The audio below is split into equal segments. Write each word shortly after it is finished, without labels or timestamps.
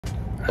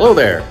Hello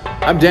there.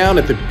 I'm down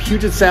at the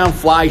Puget Sound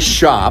Fly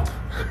Shop.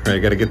 I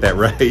gotta get that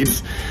right.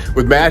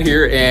 With Matt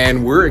here,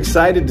 and we're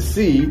excited to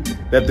see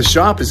that the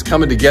shop is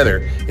coming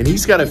together, and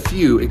he's got a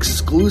few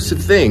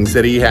exclusive things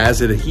that he has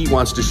that he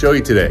wants to show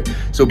you today.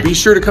 So be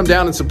sure to come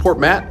down and support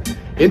Matt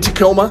in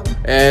Tacoma,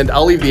 and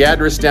I'll leave the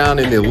address down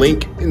in the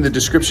link in the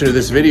description of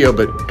this video,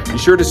 but be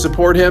sure to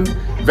support him.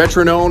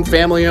 Veteran-owned,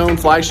 family-owned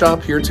fly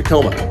shop here in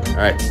Tacoma. All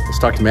right, let's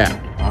talk to Matt.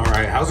 All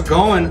right, how's it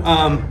going?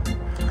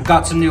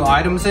 Got some new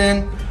items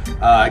in.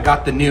 I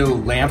got the new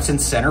Lamson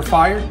center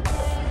fire.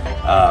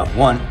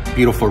 One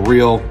beautiful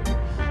reel,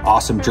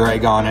 awesome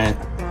drag on it.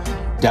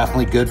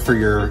 Definitely good for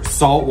your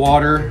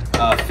saltwater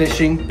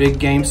fishing, big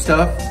game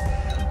stuff.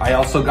 I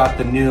also got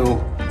the new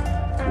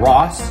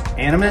Ross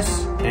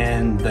Animus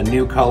and the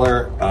new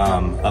color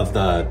of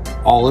the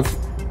olive,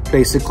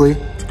 basically.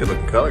 It's a good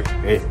looking color.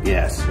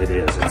 Yes, it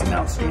is. It's an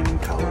outstanding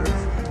color.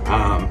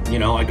 You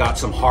know, I got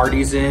some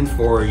Hardies in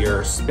for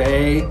your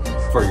spay,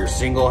 for your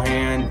single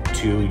hand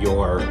to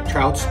your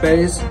trout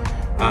spays.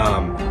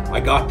 I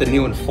got the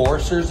new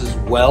Enforcers as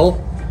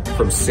well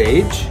from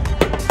Sage.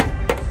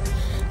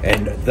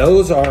 And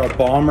those are a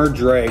bomber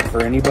drag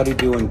for anybody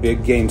doing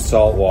big game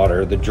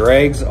saltwater. The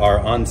drags are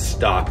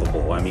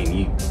unstoppable. I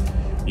mean,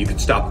 you could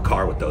stop a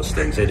car with those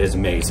things. It is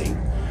amazing.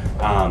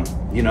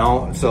 You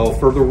know, so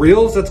for the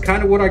reels, that's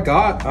kind of what I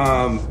got.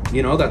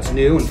 You know, that's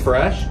new and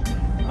fresh.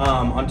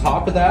 On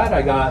top of that,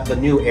 I got the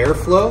new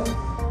Airflow,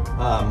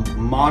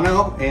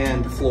 mono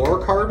and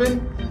fluorocarbon,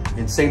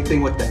 and same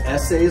thing with the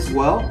SA as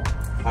well.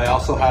 I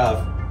also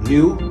have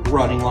new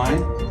running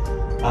line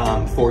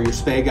for your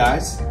spay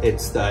guys.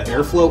 It's the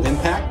Airflow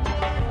Impact,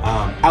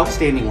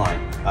 outstanding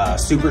line,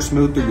 super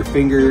smooth through your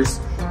fingers.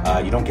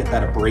 You don't get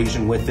that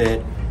abrasion with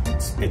it.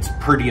 It's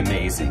pretty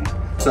amazing.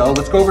 So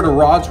let's go over to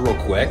rods real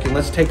quick and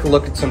let's take a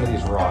look at some of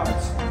these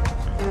rods.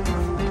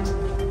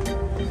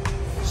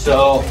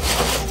 So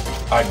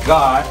I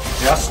got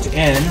just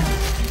in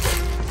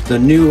the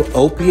new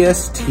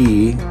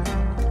OPST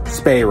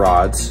spay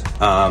rods.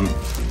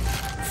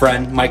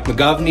 Friend Mike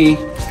McGovney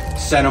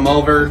sent them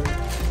over,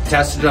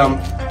 tested them.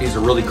 These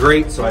are really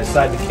great, so I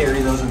decided to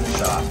carry those in the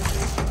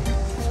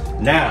shop.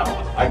 Now,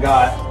 I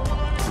got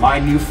my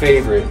new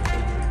favorite,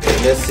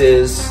 and this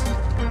is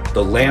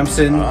the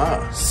Lamson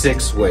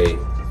 6-weight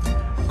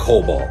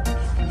Cobalt.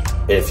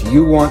 If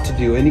you want to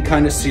do any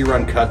kind of sea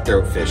run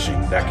cutthroat fishing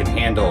that can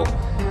handle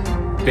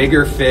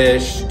bigger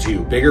fish to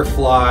bigger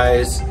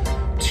flies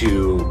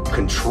to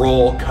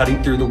control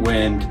cutting through the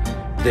wind,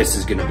 this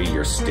is gonna be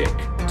your stick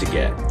to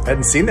get. I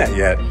hadn't seen that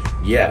yet.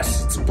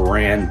 Yes, it's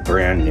brand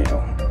new.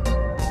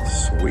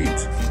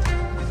 Sweet.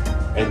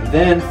 And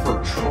then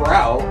for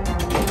trout,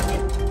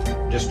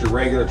 just a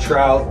regular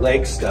trout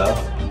lake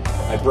stuff,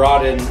 I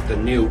brought in the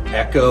new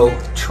Echo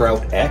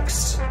Trout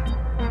X.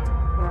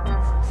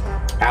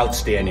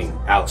 Outstanding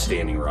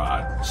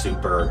rod.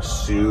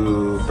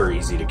 Super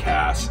easy to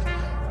cast.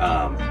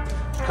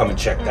 Come and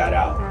check that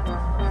out.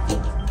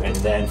 And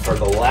then for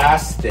the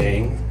last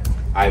thing,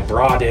 I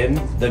brought in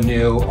the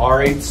new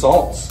R8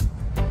 salts.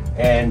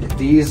 And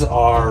these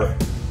are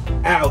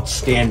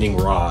outstanding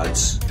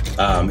rods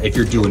if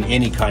you're doing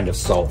any kind of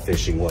salt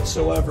fishing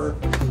whatsoever.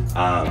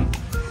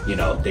 You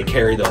know, they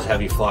carry those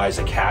heavy flies,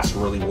 they cast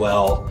really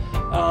well,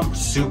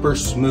 super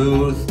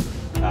smooth.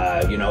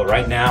 You know,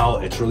 right now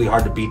it's really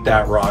hard to beat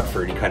that rod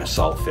for any kind of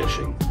salt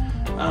fishing.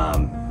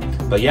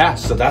 But yeah,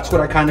 so that's what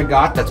I kind of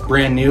got. That's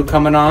brand new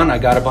coming on. I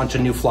got a bunch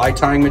of new fly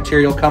tying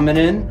material coming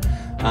in.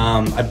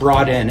 I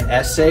brought in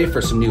SA for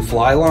some new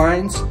fly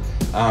lines.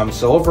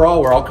 So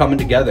overall, we're all coming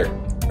together.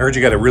 I heard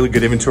you got a really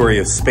good inventory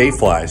of spay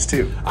flies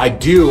too. I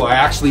do. I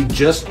actually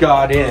just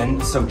got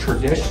in some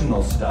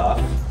traditional stuff.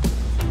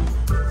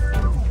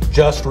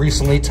 Just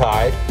recently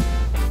tied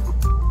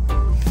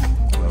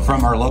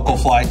from our local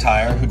fly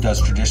tyer who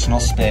does traditional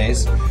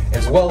spays,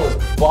 as well as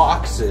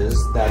boxes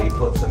that he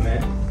puts them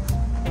in.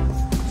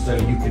 So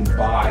you can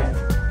buy.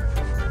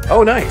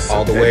 Oh, nice.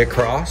 All the way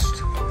across.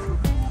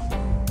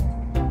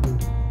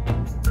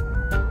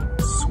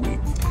 Sweet.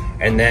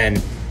 And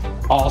then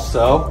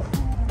also,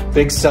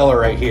 big seller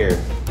right here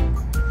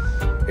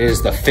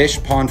is the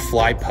Fish Pond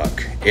Fly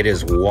Puck. It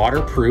is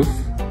waterproof,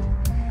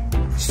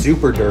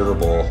 super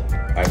durable.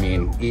 I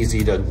mean,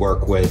 easy to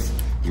work with.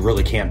 You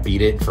really can't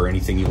beat it for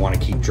anything you want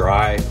to keep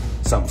dry,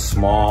 something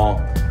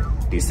small.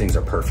 These things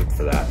are perfect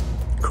for that.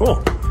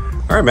 Cool.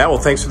 All right, Matt, well,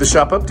 thanks for the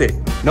shop update.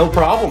 No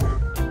problem.